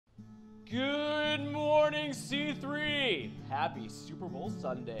morning, C3. Happy Super Bowl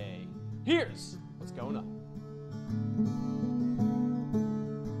Sunday. Here's what's going on.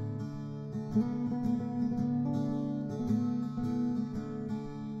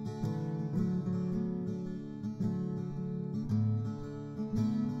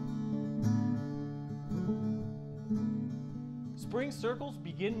 Spring circles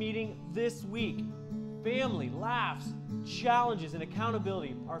begin meeting this week. Family, laughs, challenges, and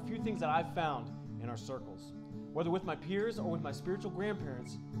accountability are a few things that I've found in our circles. Whether with my peers or with my spiritual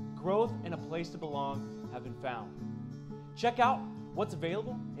grandparents, growth and a place to belong have been found. Check out what's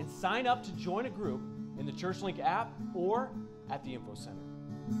available and sign up to join a group in the ChurchLink app or at the Info Center.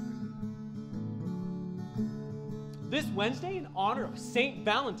 This Wednesday, in honor of St.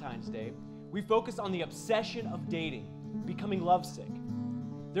 Valentine's Day, we focus on the obsession of dating, becoming lovesick.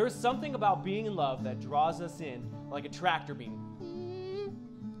 There is something about being in love that draws us in like a tractor beam.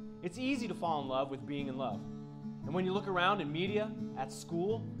 It's easy to fall in love with being in love. And when you look around in media, at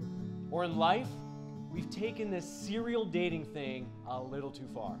school, or in life, we've taken this serial dating thing a little too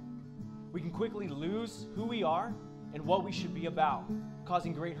far. We can quickly lose who we are and what we should be about,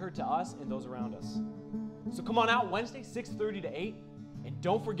 causing great hurt to us and those around us. So come on out Wednesday, 6:30 to 8, and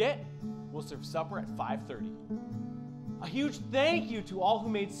don't forget, we'll serve supper at 5:30. A huge thank you to all who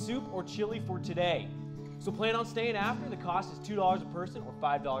made soup or chili for today. So plan on staying after. The cost is $2 a person or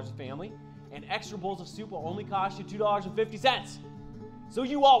 $5 a family. And extra bowls of soup will only cost you $2.50. So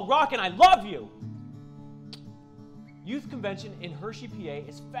you all rock and I love you! Youth Convention in Hershey, PA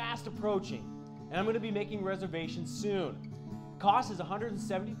is fast approaching, and I'm going to be making reservations soon. Cost is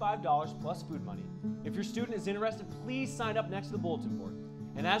 $175 plus food money. If your student is interested, please sign up next to the bulletin board.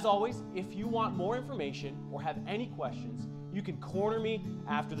 And as always, if you want more information or have any questions, you can corner me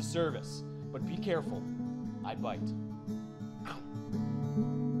after the service. But be careful, I bite.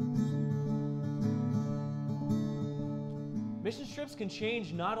 Mission trips can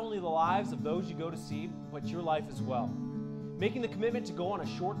change not only the lives of those you go to see, but your life as well. Making the commitment to go on a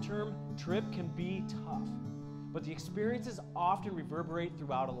short-term trip can be tough, but the experiences often reverberate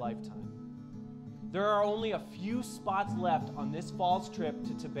throughout a lifetime. There are only a few spots left on this fall's trip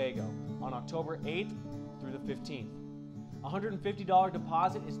to Tobago on October 8th through the 15th. A $150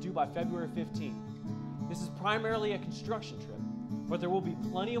 deposit is due by February 15th. This is primarily a construction trip, but there will be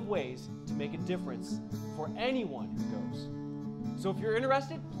plenty of ways to make a difference for anyone who goes. So if you're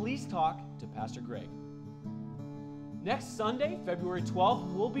interested, please talk to Pastor Greg. Next Sunday, February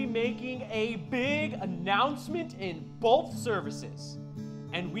 12th, we'll be making a big announcement in both services.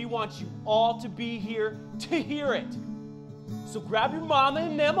 And we want you all to be here to hear it. So grab your mama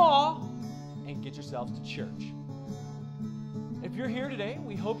and them all and get yourselves to church. If you're here today,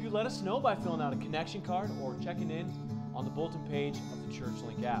 we hope you let us know by filling out a connection card or checking in on the bulletin page of the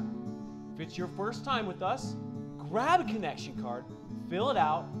ChurchLink app. If it's your first time with us, grab a connection card, fill it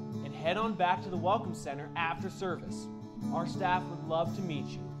out, and head on back to the Welcome Center after service. Our staff would love to meet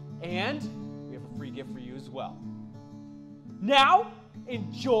you. And we have a free gift for you as well. Now,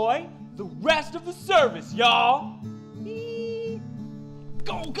 enjoy the rest of the service, y'all.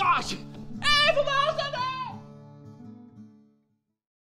 Go, gosh! Everybody!